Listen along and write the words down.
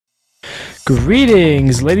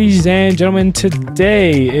Greetings, ladies and gentlemen.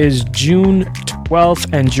 Today is June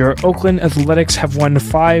 12th, and your Oakland Athletics have won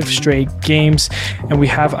 5 straight games, and we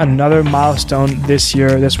have another milestone this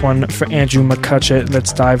year, this one for Andrew McCutchen.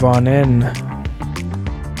 Let's dive on in.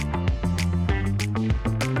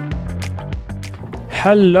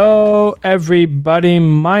 Hello, everybody.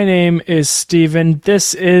 My name is Steven.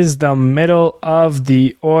 This is the middle of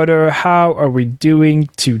the order. How are we doing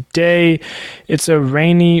today? It's a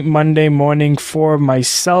rainy Monday morning for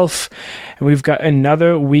myself, and we've got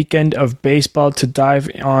another weekend of baseball to dive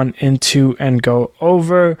on into and go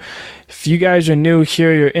over. If you guys are new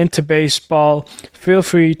here, you're into baseball, feel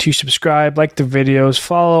free to subscribe, like the videos,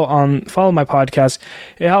 follow my podcast.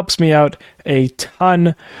 It helps me out a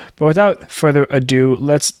ton. But without further ado,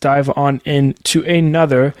 let's dive on into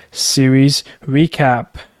another series recap.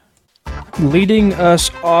 Leading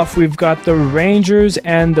us off, we've got the Rangers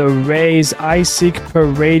and the Rays. Isaac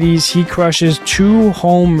Paredes, he crushes 2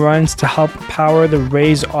 home runs to help power the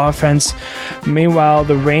Rays offense. Meanwhile,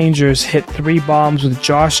 the Rangers hit 3 bombs with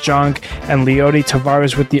Josh Jung and Leody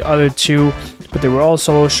Taveras with the other 2, but they were all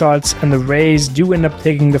solo shots, and the Rays do end up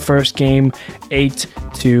taking the first game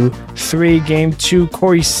 8-3. Game 2,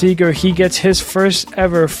 Corey Seager, he gets his first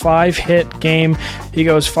ever 5-hit game. He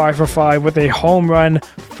goes 5 for 5 with a home run,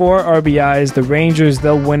 4 RBIs. The Rangers,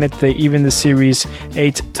 they'll win it. They even the series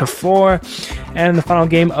 8-4. And in the final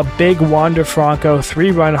game, a big Wander Franco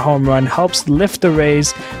 3-run home run helps lift the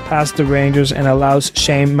Rays past the Rangers and allows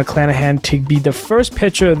Shane McClanahan to be the first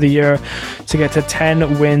pitcher of the year to get to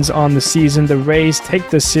 10 wins on the season. The Rays take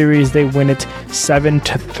the series. They win it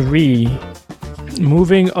 7-3.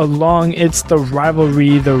 Moving along, it's the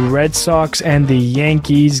rivalry, the Red Sox and the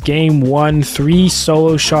Yankees. Game 1, 3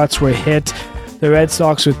 solo shots were hit. The Red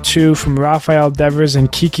Sox with 2 from Rafael Devers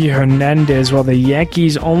and Kiki Hernandez, while the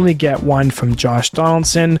Yankees only get 1 from Josh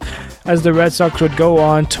Donaldson, as the Red Sox would go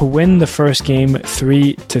on to win the first game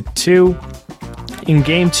 3-2. In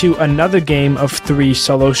Game 2, another game of 3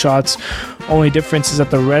 solo shots. Only difference is that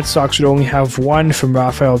the Red Sox would only have 1 from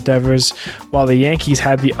Rafael Devers, while the Yankees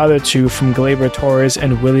had the other 2 from Gleyber Torres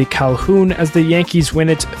and Willie Calhoun, as the Yankees win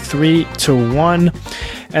it 3-1.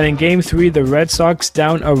 And in Game 3, the Red Sox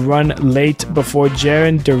down a run late before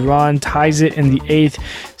Jarren Duran ties it in the 8th,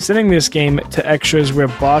 sending this game to extras where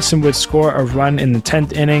Boston would score a run in the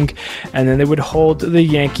 10th inning, and then they would hold the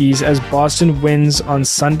Yankees as Boston wins on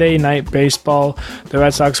Sunday Night Baseball. The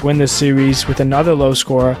Red Sox win the series with another low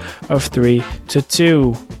score of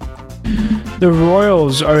 3-2. The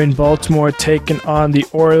Royals are in Baltimore taking on the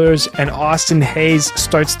Oilers, and Austin Hayes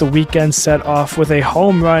starts the weekend set off with a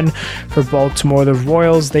home run for Baltimore. The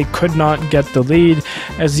Royals, they could not get the lead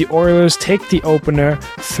as the Oilers take the opener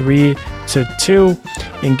 3-2.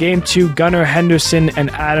 In Game 2, Gunnar Henderson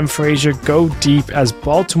and Adam Frazier go deep as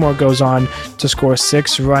Baltimore goes on to score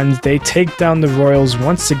 6 runs. They take down the Royals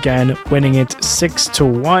once again, winning it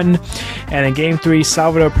 6-1. And in Game 3,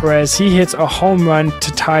 Salvador Perez, he hits a home run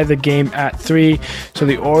to tie the game at 3. So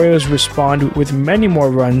the Orioles respond with many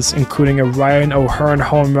more runs, including a Ryan O'Hearn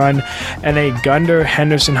home run and a Gunnar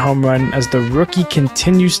Henderson home run, as the rookie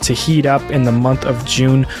continues to heat up in the month of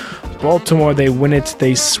June. Baltimore, they win it.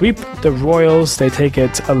 They sweep the Royals. They take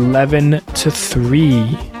it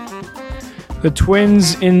 11-3. The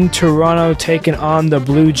Twins in Toronto taking on the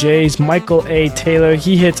Blue Jays. Michael A. Taylor,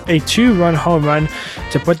 he hits a 2-run home run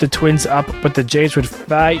to put the Twins up, but the Jays would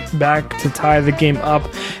fight back to tie the game up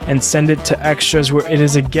and send it to extras, where it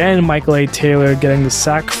is again Michael A. Taylor getting the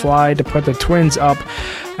sac fly to put the Twins up,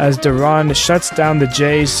 as Duran shuts down the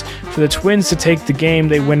Jays. For the Twins to take the game,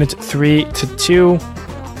 they win it 3-2.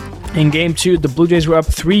 In Game 2, the Blue Jays were up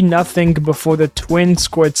 3-0 before the Twins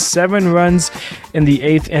scored 7 runs in the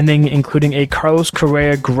 8th inning, including a Carlos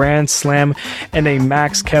Correa grand slam and a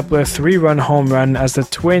Max Kepler 3-run home run, as the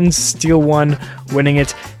Twins steal one, winning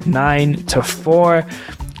it 9-4.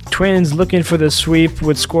 Twins, looking for the sweep,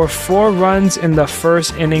 would score 4 runs in the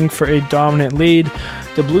first inning for a dominant lead.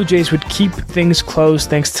 The Blue Jays would keep things close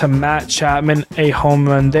thanks to Matt Chapman, a home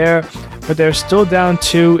run there, but they're still down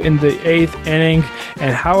 2 in the 8th inning.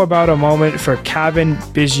 And how about a moment for Kevin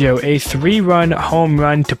Biggio, a 3-run home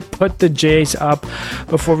run to put the Jays up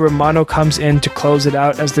before Romano comes in to close it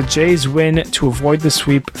out, as the Jays win to avoid the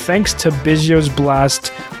sweep thanks to Biggio's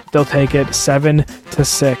blast. They'll take it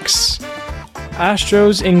 7-6.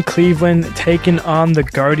 Astros in Cleveland taking on the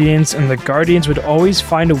Guardians, and the Guardians would always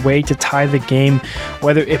find a way to tie the game,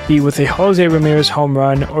 whether it be with a Jose Ramirez home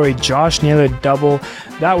run or a Josh Naylor double.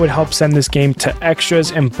 That would help send this game to extras,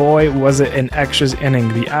 and boy, was it an extras inning.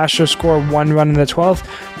 The Astros score 1 run in the 12th,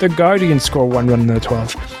 the Guardians score 1 run in the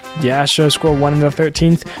 12th. The Astros score 1 in the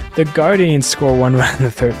 13th, the Guardians score 1 run in the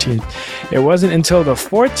 13th. It wasn't until the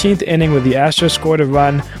 14th inning where the Astros scored a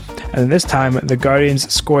run, and this time the Guardians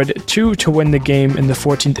scored 2 to win the game in the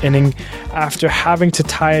 14th inning. After having to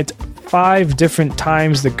tie it 5 different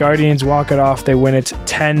times, the Guardians walk it off. They win it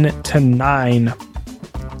 10-9.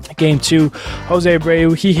 Game 2, Jose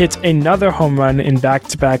Abreu, he hits another home run in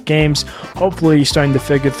back-to-back games, hopefully starting to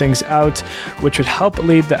figure things out, which would help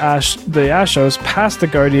lead the Astros past the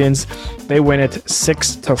Guardians. They win it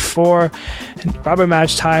 6-4. And rubber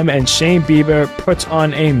match time, and Shane Bieber puts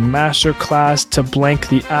on a master class to blank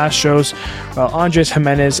the Astros, while Andres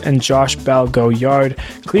Jimenez and Josh Bell go yard.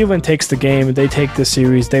 Cleveland takes the game. They take the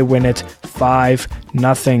series. They win it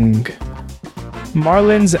 5-0.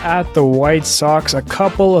 Marlins at the White Sox. A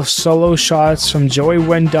couple of solo shots from Joey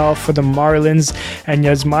Wendell for the Marlins and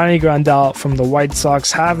Yasmani Grandal from the White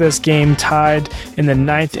Sox have this game tied in the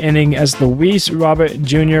 9th inning as Luis Robert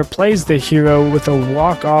Jr. plays the hero with a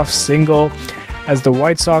walk-off single. As the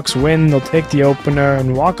White Sox win, they'll take the opener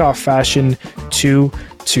in walk-off fashion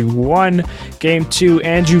 2-1. Game 2,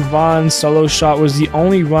 Andrew Vaughn's solo shot was the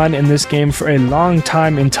only run in this game for a long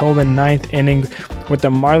time until the 9th inning. With the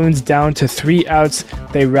Marlins down to 3 outs,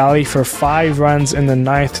 they rally for 5 runs in the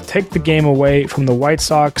 9th to take the game away from the White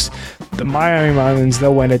Sox. The Miami Marlins,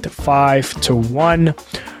 they'll win it 5-1.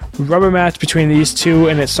 Rubber match between these two,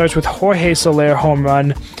 and it starts with Jorge Soler home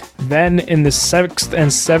run. Then in the 6th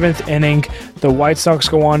and 7th inning, the White Sox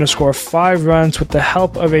go on to score 5 runs with the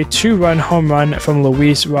help of a 2-run home run from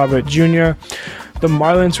Luis Robert Jr. The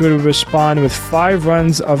Marlins would respond with 5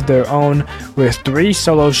 runs of their own, with 3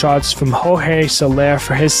 solo shots from Jorge Soler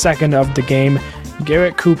for his second of the game,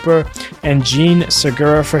 Garrett Cooper and Gene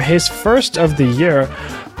Segura for his first of the year.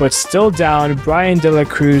 But still down, Brian De La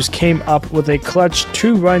Cruz came up with a clutch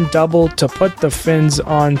 2-run double to put the Finns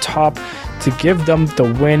on top to give them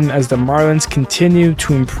the win as the Marlins continue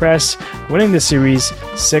to impress, winning the series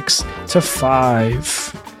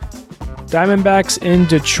 6-5. Diamondbacks in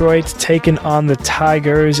Detroit taking on the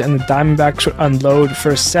Tigers, and the Diamondbacks would unload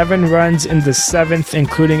for 7 runs in the 7th,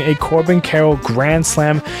 including a Corbin Carroll grand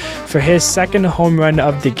slam for his second home run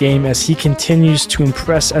of the game as he continues to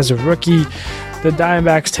impress as a rookie. The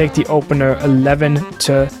Diamondbacks take the opener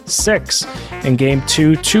 11-6. In Game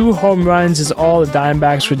 2, 2 home runs is all the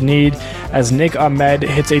Diamondbacks would need as Nick Ahmed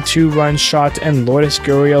hits a 2-run shot and Lourdes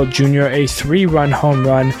Gurriel Jr. a 3-run home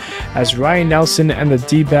run as Ryan Nelson and the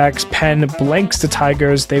D-backs pen blanks the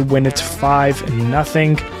Tigers. They win it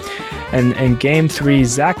 5-0. And in Game 3,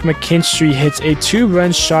 Zach McKinstry hits a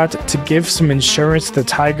 2-run shot to give some insurance to the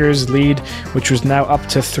Tigers' lead, which was now up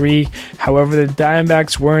to 3. However, the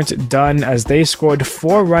Diamondbacks weren't done as they scored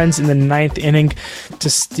 4 runs in the 9th inning to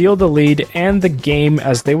steal the lead and the game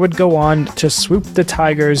as they would go on to swoop the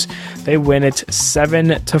Tigers. They win it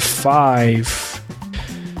 7-5.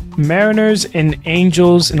 Mariners and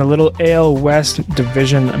Angels in a little AL West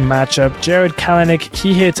division matchup. Jared Kelenic,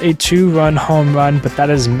 he hits a 2-run home run, but that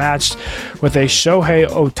is matched with a Shohei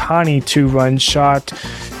Ohtani 2-run shot.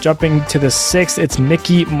 Jumping to the 6th, it's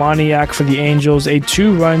Mickey Moniak for the Angels, a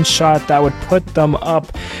 2-run shot that would put them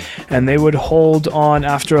up, and they would hold on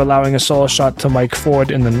after allowing a solo shot to Mike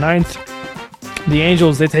Ford in the 9th. The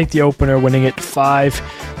Angels, they take the opener, winning it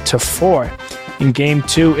 5-4. In Game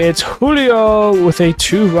 2, it's Julio with a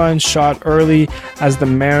 2-run shot early as the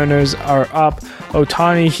Mariners are up.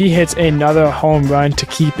 Ohtani, he hits another home run to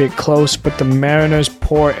keep it close, but the Mariners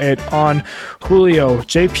pour it on. Julio,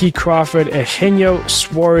 J.P. Crawford, Eugenio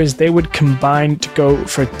Suarez, they would combine to go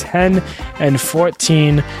for 10 and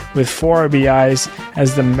 14 with 4 RBIs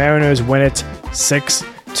as the Mariners win it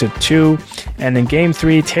 6-2. And in Game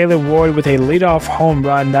 3, Taylor Ward with a leadoff home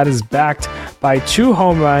run that is backed by 2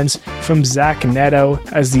 home runs from Zach Neto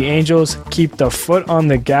as the Angels keep the foot on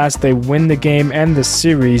the gas. They win the game and the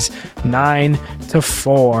series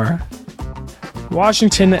 9-4.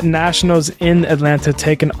 Washington Nationals in Atlanta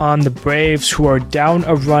taking on the Braves, who are down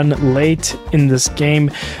a run late in this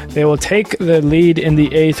game. They will take the lead in the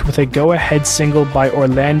 8th with a go-ahead single by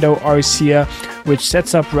Orlando Arcia, which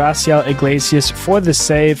sets up Raciel Iglesias for the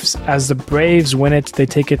saves. As the Braves win it, they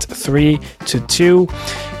take it 3-2.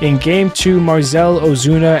 In Game 2, Marcell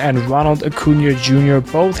Ozuna and Ronald Acuna Jr.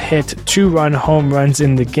 both hit 2-run home runs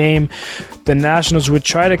in the game. The Nationals would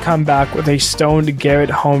try to come back with a stoned Garrett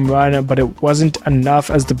home run, but it wasn't enough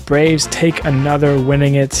as the Braves take another,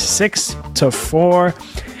 winning it 6-4.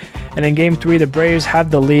 And in Game 3, the Braves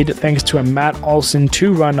had the lead thanks to a Matt Olson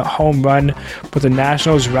 2-run home run, but the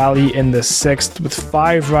Nationals rally in the 6th with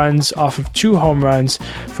 5 runs off of 2 home runs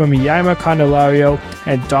from Yaimer Candelario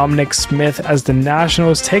and Dominic Smith as the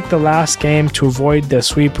Nationals take the last game to avoid the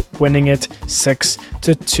sweep, winning it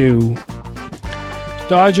 6-2.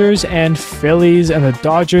 Dodgers and Phillies, and the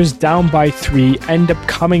Dodgers down by 3 end up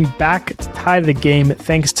coming back to tie the game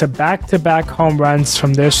thanks to back-to-back home runs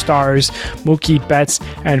from their stars Mookie Betts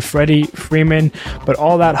and Freddie Freeman, but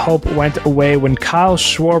all that hope went away when Kyle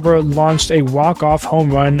Schwarber launched a walk-off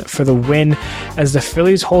home run for the win as the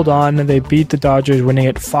Phillies hold on and they beat the Dodgers, winning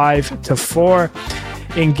it 5-4.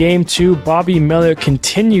 In Game 2, Bobby Miller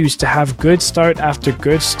continues to have good start after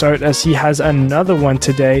good start as he has another one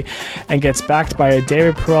today and gets backed by a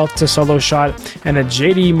David Peralta solo shot and a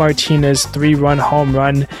JD Martinez 3-run home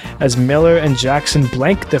run as Miller and Jackson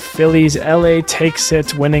blank the Phillies. LA takes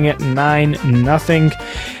it, winning it 9-0.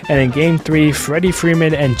 And in Game 3, Freddie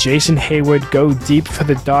Freeman and Jason Hayward go deep for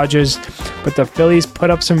the Dodgers, but the Phillies put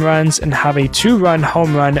up some runs and have a 2-run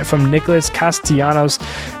home run from Nicholas Castellanos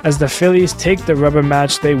as the Phillies take the rubber match.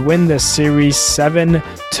 They win the series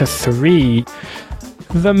 7-3.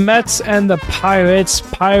 The Mets and the Pirates.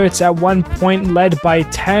 Pirates at one point led by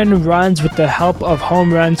 10 runs with the help of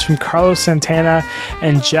home runs from Carlos Santana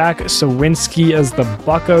and Jack Sawinski as the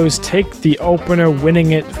Buccos take the opener,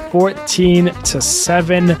 winning it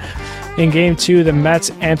 14-7. In Game 2, the Mets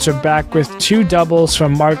answer back with 2 doubles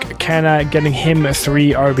from Mark Canha, getting him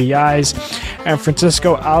 3 RBIs, and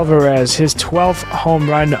Francisco Alvarez, his 12th home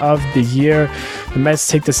run of the year. The Mets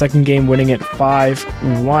take the second game, winning it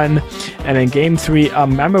 5-1. And in Game 3, a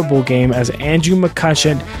memorable game as Andrew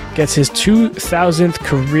McCutchen gets his 2,000th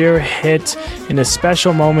career hit in a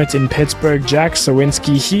special moment in Pittsburgh. Jack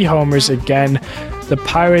Sawinski, he homers again. The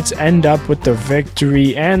Pirates end up with the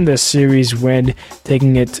victory and the series win,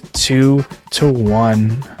 taking it 2-1.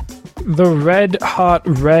 The Red Hot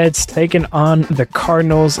Reds taking on the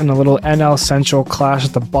Cardinals in a little NL Central clash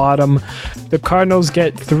at the bottom. The Cardinals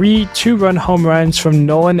get 3 2-run home runs from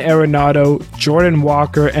Nolan Arenado, Jordan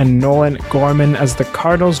Walker, and Nolan Gorman as the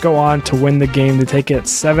Cardinals go on to win the game to take it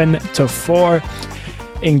 7-4.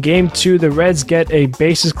 In Game 2, the Reds get a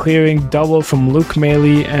bases-clearing double from Luke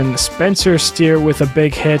Maile and Spencer Steer with a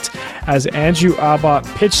big hit as Andrew Abbott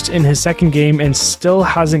pitched in his second game and still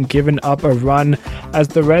hasn't given up a run as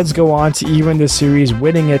the Reds go on to even the series,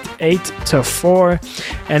 winning it 8-4.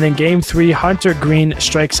 And in Game 3, Hunter Green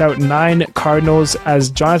strikes out 9 Cardinals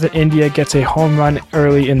as Jonathan India gets a home run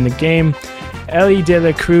early in the game. Ellie De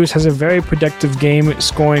La Cruz has a very productive game,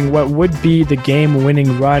 scoring what would be the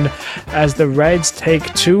game-winning run as the Reds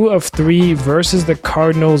take 2 of 3 versus the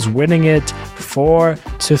Cardinals, winning it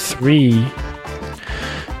 4-3.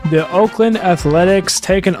 The Oakland Athletics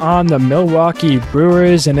taking on the Milwaukee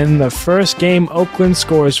Brewers, and in the first game, Oakland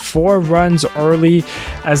scores 4 runs early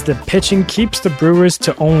as the pitching keeps the Brewers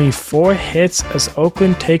to only 4 hits as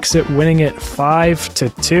Oakland takes it, winning it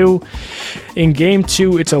 5-2. In Game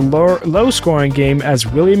 2, it's a low-scoring game as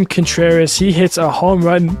William Contreras, he hits a home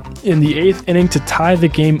run in the 8th inning to tie the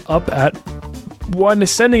game up at 1,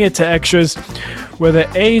 sending it to extras, where the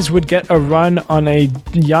A's would get a run on a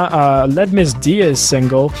Ledmus Diaz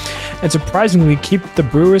single and surprisingly keep the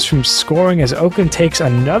Brewers from scoring as Oakland takes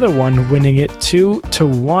another one, winning it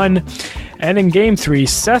 2-1. And in Game 3,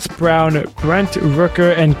 Seth Brown, Brent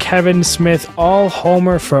Rooker, and Kevin Smith all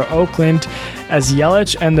homer for Oakland as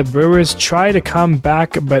Yelich and the Brewers try to come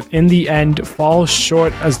back, but in the end fall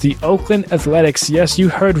short as the Oakland Athletics, yes, you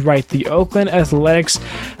heard right, the Oakland Athletics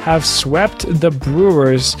have swept the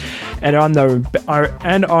Brewers and are on the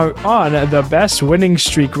best winning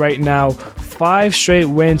streak right now. 5 straight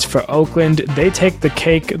wins for Oakland. They take the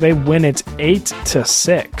cake. They win it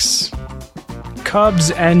 8-6. Cubs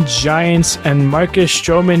and Giants, and Marcus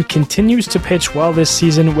Stroman continues to pitch well this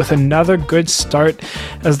season with another good start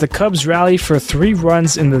as the Cubs rally for 3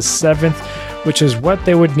 runs in the 7th, which is what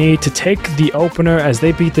they would need to take the opener as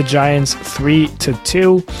they beat the Giants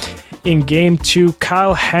 3-2. In Game 2,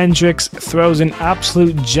 Kyle Hendricks throws an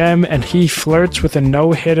absolute gem and he flirts with a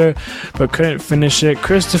no-hitter but couldn't finish it.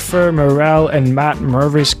 Christopher Morel and Matt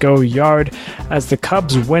Mervis go yard as the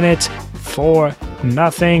Cubs win it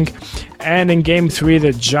 4-0. And in Game 3,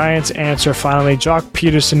 the Giants answer finally. Jock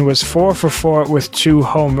Peterson was 4 for 4 with 2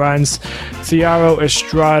 home runs. Thairo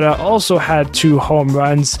Estrada also had 2 home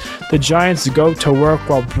runs. The Giants go to work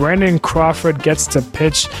while Brandon Crawford gets to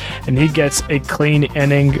pitch, and he gets a clean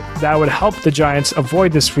inning. That would help the Giants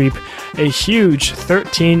avoid the sweep, a huge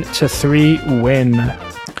 13-3 win.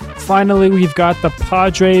 Finally, we've got the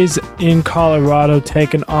Padres in Colorado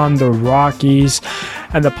taking on the Rockies,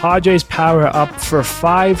 and the Padres power up for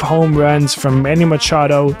 5 home runs from Manny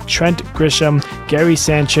Machado, Trent Grisham, Gary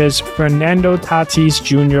Sanchez, Fernando Tatis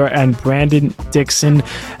Jr., and Brandon Dixon,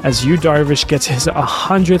 as Yu Darvish gets his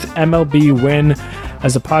 100th MLB win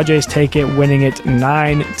as the Padres take it, winning it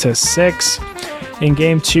 9-6. In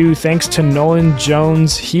Game 2, thanks to Nolan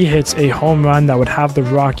Jones, he hits a home run that would have the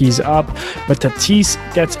Rockies up, but Tatis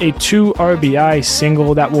gets a 2 RBI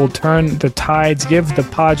single that will turn the tides, give the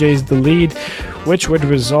Padres the lead, which would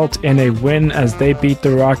result in a win as they beat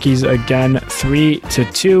the Rockies again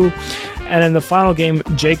 3-2. And in the final game,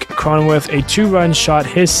 Jake Cronenworth, a 2-run shot,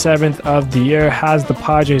 his 7th of the year, has the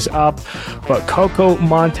Padres up. But Coco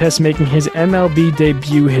Montes, making his MLB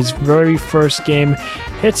debut, his very first game,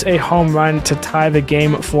 hits a home run to tie the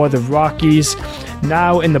game for the Rockies.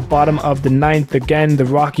 Now in the bottom of the 9th, again, the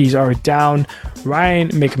Rockies are down. Ryan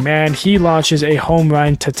McMahon, he launches a home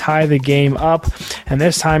run to tie the game up, and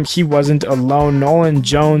this time he wasn't alone. Nolan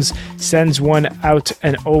Jones sends one out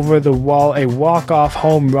and over the wall, a walk-off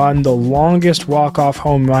home run, the longest walk-off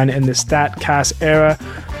home run in the StatCast era.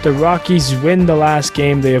 The Rockies win the last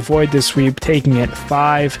game. They avoid the sweep, taking it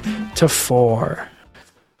 5-4.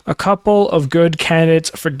 A couple of good candidates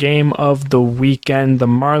for game of the weekend. The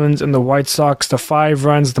Marlins and the White Sox, the 5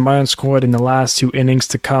 runs the Marlins scored in the last 2 innings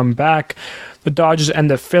to come back. The Dodgers and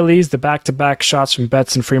the Phillies, the back-to-back shots from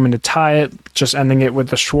Betts and Freeman to tie it, just ending it with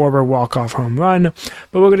the Schwarber walk-off home run.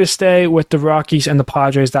 But we're going to stay with the Rockies and the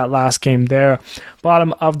Padres, that last game there.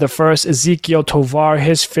 Bottom of the first, Ezequiel Tovar,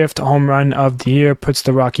 his 5th home run of the year, puts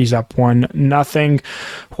the Rockies up 1-0.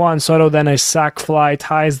 Juan Soto, then a sac fly,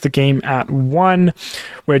 ties the game at 1,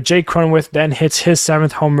 where Jake Cronenworth then hits his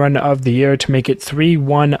 7th home run of the year to make it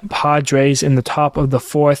 3-1 Padres in the top of the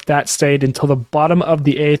 4th. That stayed until the bottom of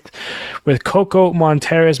the 8th, with Coco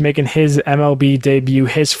Monteras making his MLB debut,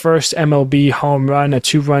 his first MLB home run, a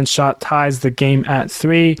 2-run shot, ties the game at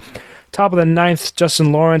 3. Top of the 9th,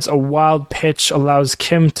 Justin Lawrence, a wild pitch allows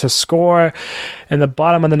Kim to score. In the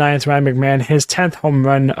bottom of the 9th, Ryan McMahon, his 10th home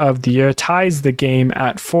run of the year, ties the game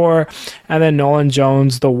at 4. And then Nolan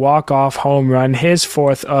Jones, the walk-off home run, his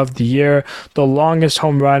 4th of the year, the longest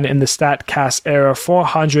home run in the StatCast era,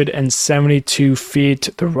 472 feet.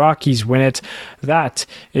 The Rockies win it. That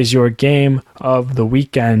is your game of the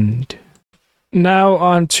weekend. Now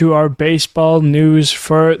on to our baseball news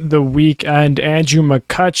for the weekend. Andrew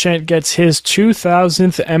McCutchen gets his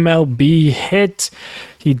 2000th MLB hit.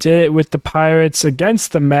 He did it with the Pirates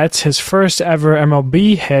against the Mets. His first ever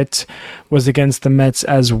MLB hit was against the Mets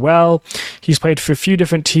as well. He's played for a few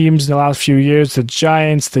different teams in the last few years, the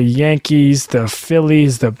Giants, the Yankees, the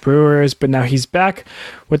Phillies, the Brewers, but now he's back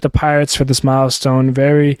with the Pirates for this milestone.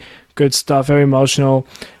 Very good stuff, very emotional.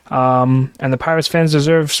 And the Pirates fans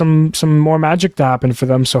deserve some more magic to happen for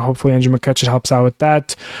them, so hopefully Andrew McCutchen helps out with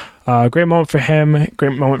that. Great moment for him,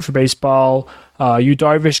 great moment for baseball. Yu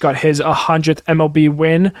Darvish got his 100th MLB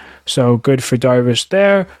win, so good for Darvish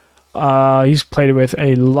there. He's played with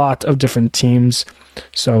a lot of different teams,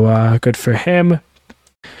 so good for him.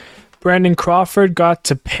 Brandon Crawford got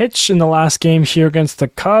to pitch in the last game here against the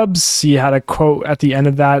Cubs. He had a quote at the end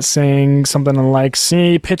of that saying something like,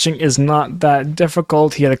 "See, pitching is not that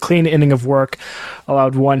difficult." He had a clean inning of work,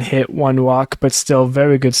 allowed 1 hit, 1 walk, but still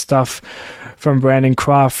very good stuff from Brandon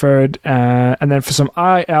Crawford. And then for some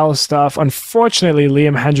IL stuff, unfortunately,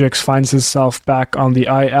 Liam Hendricks finds himself back on the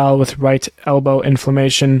IL with right elbow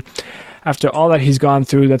inflammation. After all that he's gone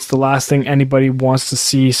through, that's the last thing anybody wants to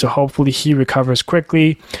see, so hopefully he recovers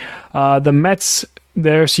quickly. The Mets,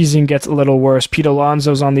 their season gets a little worse. Pete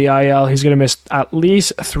Alonso's on the IL. He's going to miss at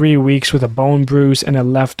least 3 weeks with a bone bruise and a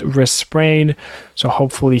left wrist sprain, so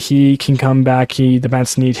hopefully he can come back. The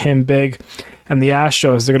Mets need him big. And the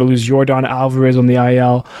Astros, they're going to lose Yordan Alvarez on the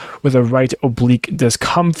IL with a right oblique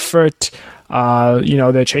discomfort.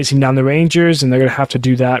 They're chasing down the Rangers, and they're going to have to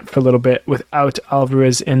do that for a little bit without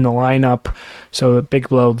Alvarez in the lineup. So a big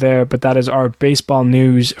blow there, but that is our baseball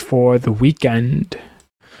news for the weekend.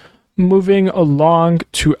 Moving along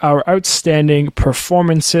to our outstanding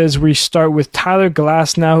performances, we start with Tyler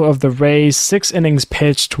Glasnow of the Rays, 6 innings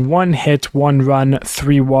pitched, 1 hit, 1 run,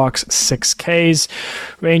 3 walks, 6 Ks.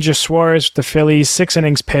 Ranger Suarez with the Phillies, 6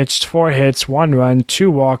 innings pitched, 4 hits, 1 run, 2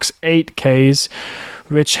 walks, 8 Ks.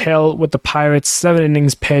 Rich Hill with the Pirates, 7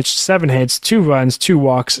 innings pitched, 7 hits, 2 runs, 2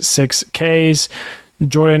 walks, 6 Ks.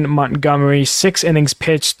 Jordan Montgomery, 6 innings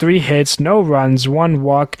pitched, 3 hits, no runs, 1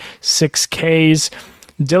 walk, 6 Ks.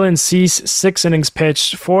 Dylan Cease, 6 innings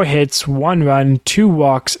pitched, 4 hits, 1 run, 2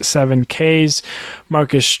 walks, 7 Ks.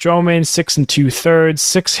 Marcus Stroman, 6 2/3,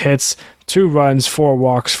 6 hits, 2 runs, 4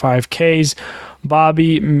 walks, 5 Ks.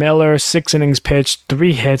 Bobby Miller, 6 innings pitched,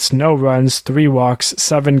 3 hits, no runs, 3 walks,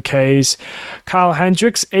 7 Ks. Kyle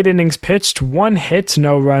Hendricks, 8 innings pitched, 1 hit,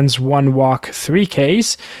 no runs, 1 walk, 3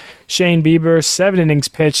 Ks. Shane Bieber, 7 innings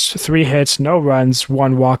pitched, 3 hits, no runs,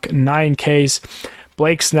 1 walk, 9 Ks.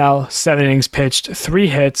 Blake Snell, 7 innings pitched, 3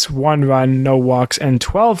 hits, 1 run, no walks, and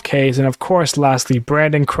 12 Ks. And of course, lastly,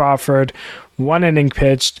 Brandon Crawford, 1 inning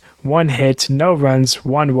pitched, 1 hit, no runs,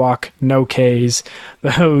 1 walk, no Ks.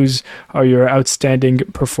 Those are your outstanding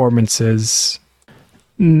performances.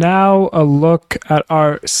 Now a look at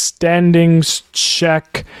our standings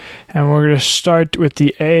check, and we're going to start with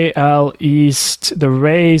the AL East. The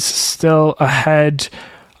Rays still ahead.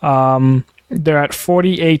 They're at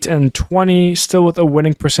 48-20, still with a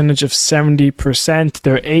winning percentage of 70%.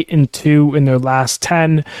 They're 8-2 in their last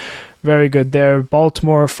 10. Very good there.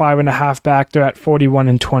 Baltimore 5.5 back. They're at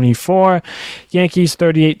 41-24. Yankees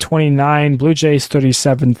 38-29. Blue Jays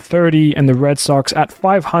 37-30, and the Red Sox at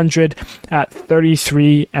 500 at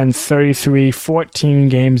 33-33. 14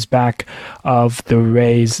 games back of the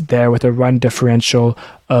Rays there with a run differential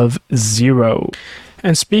of 0.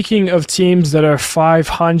 And speaking of teams that are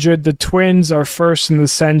 500, the Twins are first in the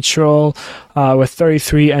Central with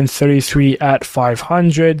 33-33 at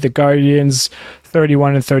 500. The Guardians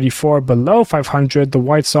 31-34 below 500. The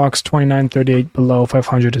White Sox 29-38 below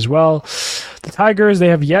 500 as well. The Tigers, they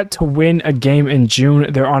have yet to win a game in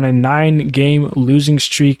June. They're on a 9-game losing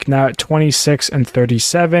streak now at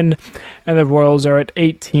 26-37. And the Royals are at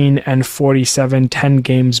 18-47, 10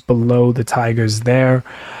 games below the Tigers there.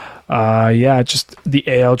 Just the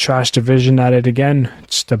AL trash division at it again.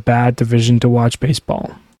 Just a bad division to watch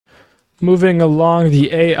baseball. Moving along the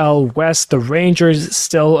AL West, the Rangers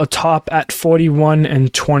still atop at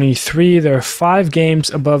 41-23. They're 5 games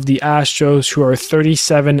above the Astros, who are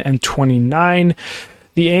 37-29.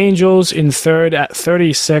 The Angels in third at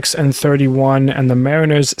 36-31, and the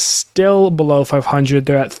Mariners still below 500.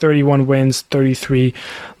 They're at 31 wins, 33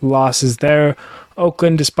 losses there.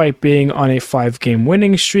 Oakland, despite being on a 5-game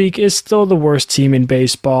winning streak, is still the worst team in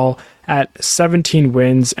baseball at 17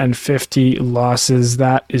 wins and 50 losses.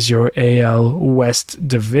 That is your AL West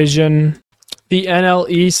division. The NL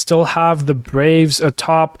East still have the Braves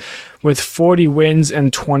atop with 40 wins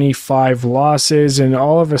and 25 losses, and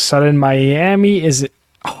all of a sudden Miami is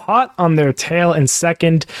hot on their tail in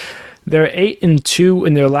second. They're 8-2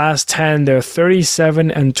 in their last 10. They're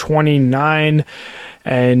 37-29.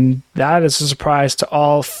 And that is a surprise to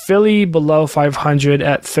all. Philly below 500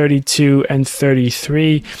 at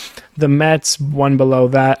 32-33. The Mets, one below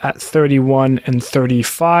that at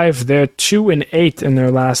 31-35. They're 2-8 in their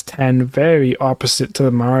last 10, very opposite to the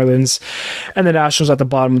Marlins. And the Nationals at the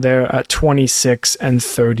bottom there at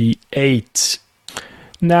 26-38.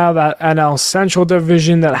 Now that NL Central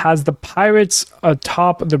division that has the Pirates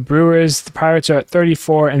atop the Brewers. The Pirates are at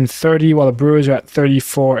 34-30, while the Brewers are at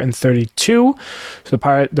 34-32. So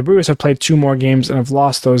the Brewers have played 2 more games and have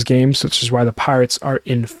lost those games, which is why the Pirates are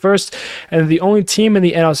in first. And the only team in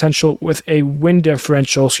the NL Central with a run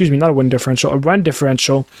differential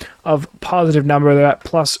of positive number, they're at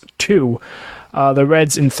 +2. The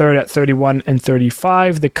Reds in third at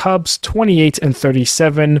 31-35. The Cubs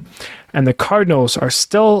 28-37. And the Cardinals are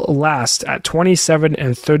still last at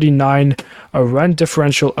 27-39, a run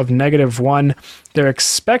differential of -1. Their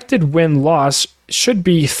expected win-loss should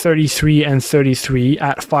be 33-33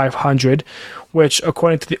 at 500, which,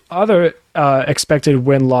 according to the other expected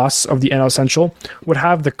win-loss of the NL Central, would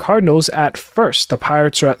have the Cardinals at first. The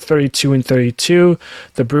Pirates are at 32-32,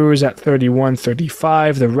 the Brewers at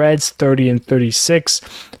 31-35, the Reds 30-36,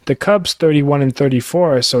 the Cubs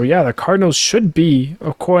 31-34. So yeah, the Cardinals should be,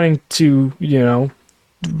 according to,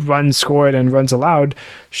 runs scored and runs allowed,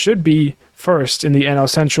 should be first in the NL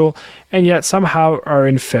Central, and yet somehow are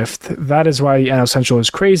in fifth. That is why the NL Central is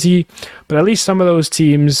crazy, but at least some of those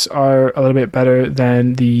teams are a little bit better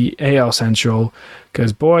than the AL Central,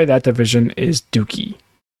 because boy, that division is dookie.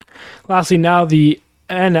 Lastly, now the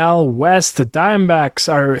NL West, the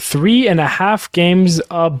Diamondbacks are 3.5 games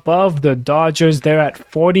above the Dodgers. They're at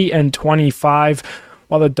 40-25,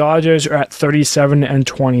 while the Dodgers are at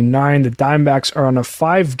 37-29. The Diamondbacks are on a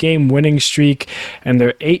 5-game winning streak, and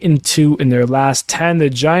they're 8-2 in their last 10. The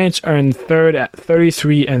Giants are in third at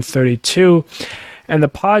 33-32. And the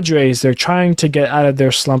Padres, they're trying to get out of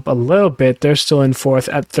their slump a little bit. They're still in fourth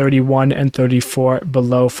at 31-34,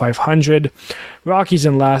 below 500. Rockies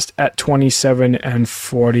in last at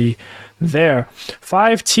 27-40 there.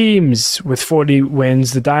 5 teams with 40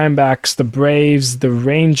 wins. The Diamondbacks, the Braves, the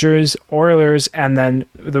Rangers, Oilers, and then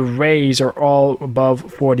the Rays are all above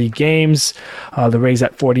 40 games. The Rays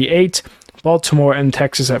at 48. Baltimore and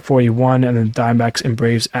Texas at 41, and then Diamondbacks and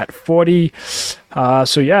Braves at 40.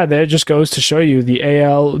 So yeah, that just goes to show you the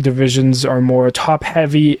AL divisions are more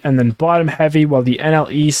top-heavy and then bottom-heavy, while the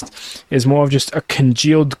NL East is more of just a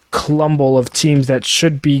congealed clumble of teams that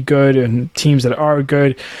should be good and teams that are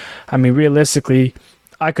good. I mean, realistically,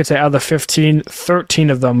 I could say out of the 15,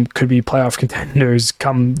 13 of them could be playoff contenders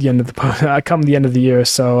come the end of the year.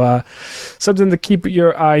 So something to keep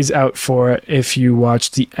your eyes out for if you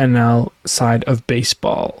watch the NL side of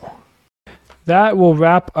baseball. That will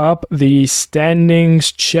wrap up the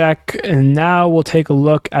standings check, and now we'll take a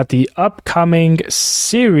look at the upcoming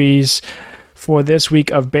series for this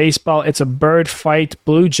week of baseball. It's a bird fight.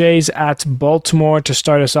 Blue Jays at Baltimore to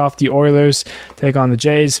start us off. The Oilers take on the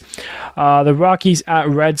Jays. The Rockies at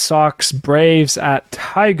Red Sox. Braves at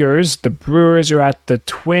Tigers. The Brewers are at the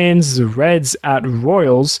Twins. The Reds at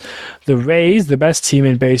Royals. The Rays, the best team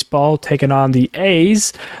in baseball, taking on the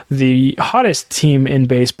A's, the hottest team in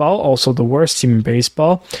baseball, also the worst team in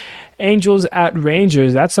baseball. Angels at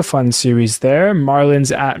Rangers, that's a fun series there.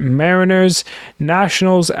 Marlins at Mariners.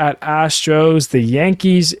 Nationals at Astros. The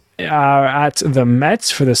Yankees are at the Mets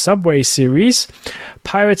for the Subway Series.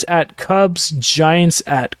 Pirates at Cubs. Giants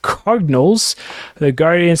at Cardinals. The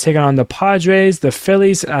Guardians taking on the Padres. The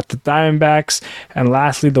Phillies at the Diamondbacks. And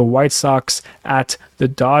lastly, the White Sox at the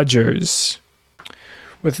Dodgers.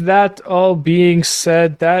 With that all being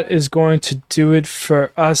said, that is going to do it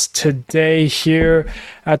for us today here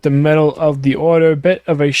at the middle of the order. Bit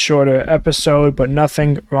of a shorter episode, but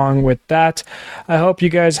nothing wrong with that. I hope you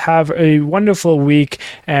guys have a wonderful week,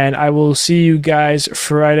 and I will see you guys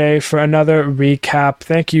Friday for another recap.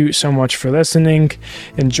 Thank you so much for listening.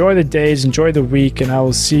 Enjoy the days, enjoy the week, and I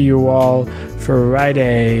will see you all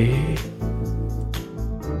Friday.